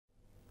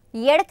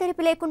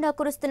ఎడతెరిపి లేకుండా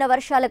కురుస్తున్న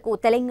వర్షాలకు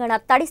తెలంగాణ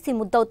తడిసి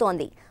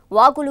ముద్దవుతోంది.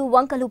 వాగులు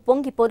వంకలు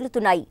పొంగి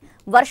పొర్లుతున్నాయి.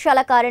 వర్షాల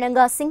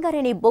కారణంగా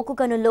సింగరేణి బొగ్గు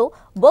గనుల్లో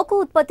బొగ్గు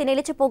ఉత్పత్తి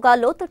నిలిచిపోగా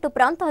లోతట్టు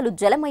ప్రాంతాలు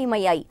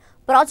జలమయమయ్యాయి.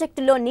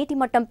 ప్రాజెక్టుల్లో నీటి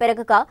మట్టం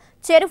పెరగక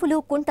చెరువులు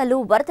కుంటలు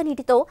వరద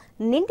నీటితో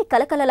నిండి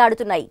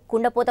కలకలలాడుతున్నాయి.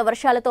 కుండపోత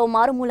వర్షాలతో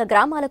మారుమూల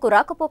గ్రామాలకు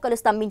రాకపోకలు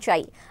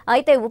స్తంభించాయి.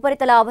 అయితే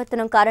ఉపరితల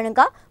ఆవర్తనం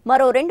కారణంగా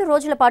మరో 2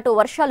 రోజుల పాటు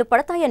వర్షాలు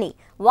పడతాయని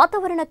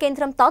వాతావరణ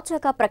కేంద్రం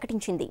తాజాగా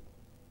ప్రకటించింది.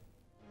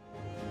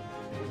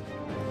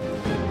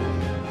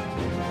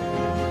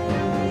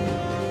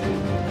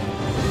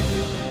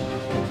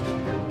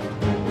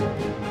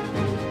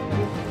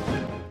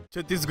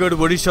 ఛత్తీస్గఢ్,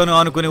 ఒడిశాను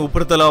ఆనుకుని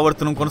ఉపరితల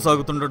ఆవర్తనం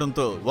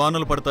కొనసాగుతుండటంతో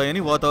వానలు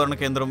పడతాయని వాతావరణ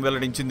కేంద్రం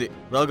వెల్లడించింది.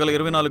 రాగల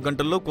 24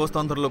 గంటల్లో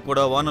కోస్తాంధ్రలో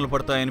కూడా వానలు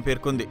పడతాయని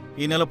పేర్కొంది.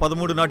 ఈ నెల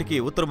 13 నాటికి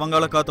ఉత్తర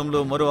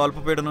బంగాళాఖాతంలో మరో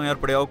అల్పపీడనం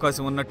ఏర్పడే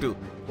అవకాశం ఉన్నట్టు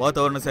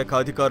వాతావరణ శాఖ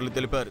అధికారులు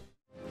తెలిపారు.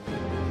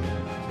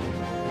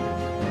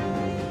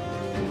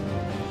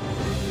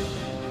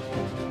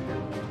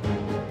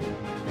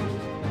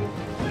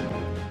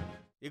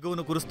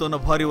 ఎగువన కురుస్తోన్న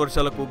భారీ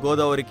వర్షాలకు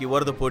గోదావరికి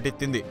వరద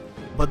పోటెత్తింది.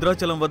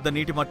 భద్రాచలం వద్ద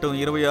నీటి మట్టం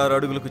 26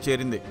 అడుగులకు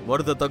చేరింది.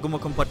 వరద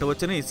తగ్గుముఖం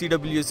పట్టవచ్చని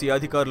సిడబ్ల్యూసీ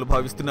అధికారులు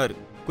భావిస్తున్నారు.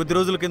 కొద్ది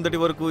రోజుల కిందటి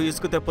వరకు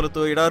ఇసుక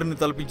తెప్పలతో ఎడారిని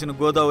తలపించిన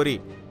గోదావరి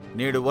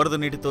నేడు వరద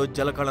నీటితో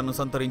జలకళను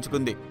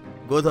సంతరించుకుంది.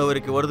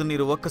 గోదావరికి వరద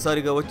నీరు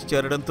ఒక్కసారిగా వచ్చి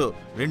చేరడంతో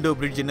రెండో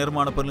బ్రిడ్జి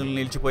నిర్మాణ పనులు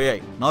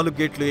నిలిచిపోయాయి. 4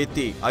 గేట్లు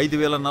ఎత్తి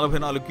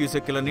 5044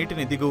 క్యూసెక్కుల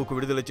నీటిని దిగువకు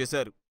విడుదల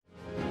చేశారు.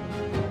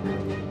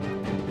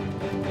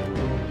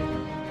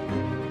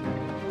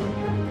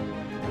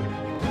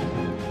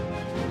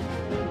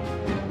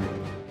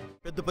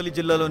 పెద్దపల్లి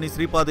జిల్లాలోని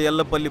శ్రీపాద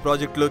ఎల్లపల్లి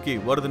ప్రాజెక్టులోకి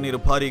వరద నీరు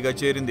భారీగా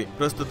చేరింది.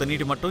 ప్రస్తుత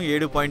నీటి మట్టం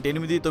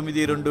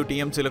 7.892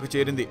 టీఎంసీలకు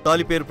చేరింది.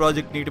 తాలిపేరు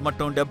ప్రాజెక్టు నీటి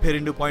మట్టం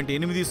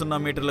 72.80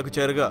 మీటర్లకు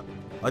చేరగా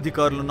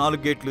అధికారులు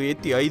 4 గేట్లు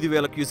ఎత్తి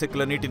 5000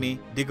 క్యూసెక్ల నీటిని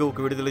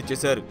దిగువకు విడుదల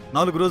చేశారు.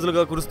 4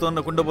 రోజులుగా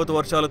కురుస్తోన్న కుండపోత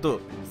వర్షాలతో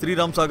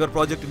శ్రీరామ్ సాగర్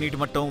ప్రాజెక్టు నీటి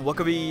మట్టం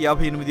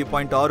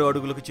 1058.6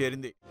 అడుగులకు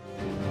చేరింది.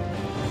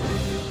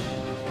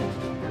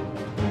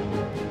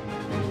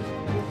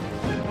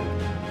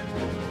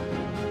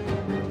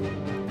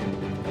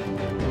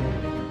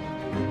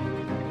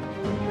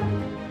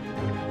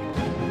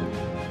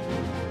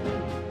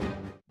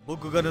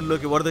 బొగ్గు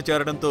గనుల్లోకి వరద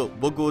చేరడంతో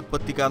బొగ్గు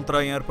ఉత్పత్తికి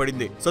అంతరాయం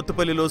ఏర్పడింది.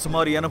 సత్తుపల్లిలో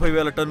సుమారు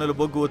 80,000 టన్నుల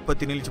బొగ్గు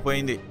ఉత్పత్తి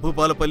నిలిచిపోయింది.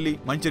 భూపాలపల్లి,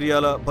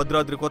 మంచిర్యాల,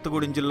 భద్రాద్రి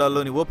కొత్తగూడెం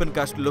జిల్లాల్లోని ఓపెన్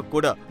కాస్టుల్లో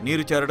కూడా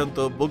నీరు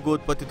చేరడంతో బొగ్గు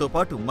ఉత్పత్తితో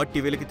పాటు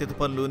మట్టి వెలికితీత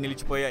పనులు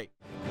నిలిచిపోయాయి.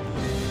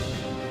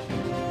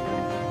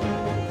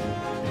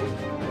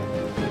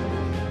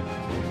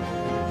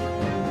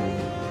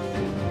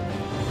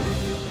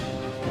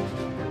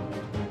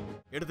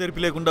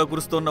 ఎడతెరిపి లేకుండా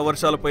కురుస్తోన్న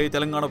వర్షాలపై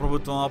తెలంగాణ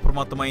ప్రభుత్వం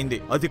అప్రమత్తమైంది.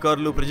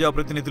 అధికారులు,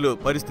 ప్రజాప్రతినిధులు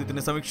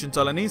పరిస్థితిని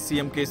సమీక్షించాలని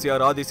సీఎం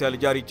కేసీఆర్ ఆదేశాలు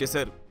జారీ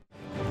చేశారు.